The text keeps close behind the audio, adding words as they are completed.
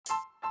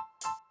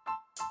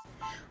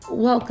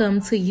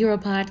Welcome to your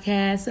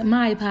podcast,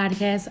 my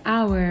podcast,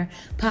 our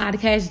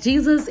podcast,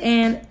 Jesus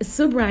and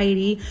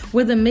Sobriety,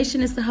 where the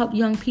mission is to help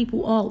young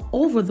people all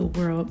over the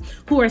world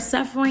who are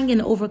suffering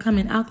and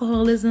overcoming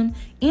alcoholism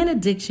and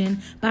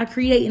addiction by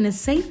creating a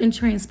safe and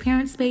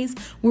transparent space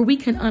where we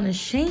can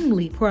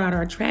unashamedly pour out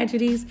our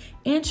tragedies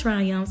and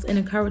triumphs and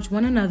encourage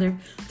one another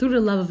through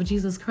the love of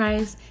Jesus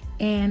Christ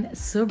and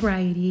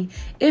sobriety.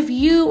 If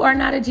you are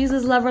not a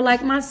Jesus lover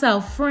like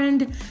myself,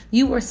 friend,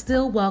 you are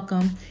still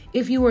welcome.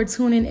 If you are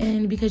tuning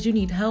in because you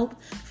need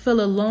help, feel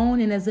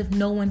alone, and as if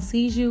no one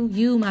sees you,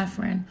 you, my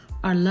friend,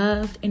 are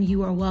loved and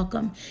you are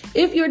welcome.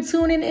 If you're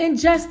tuning in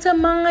just to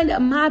mind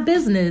my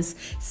business,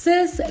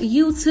 sis,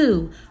 you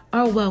too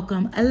are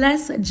welcome.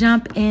 Let's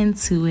jump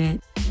into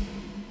it.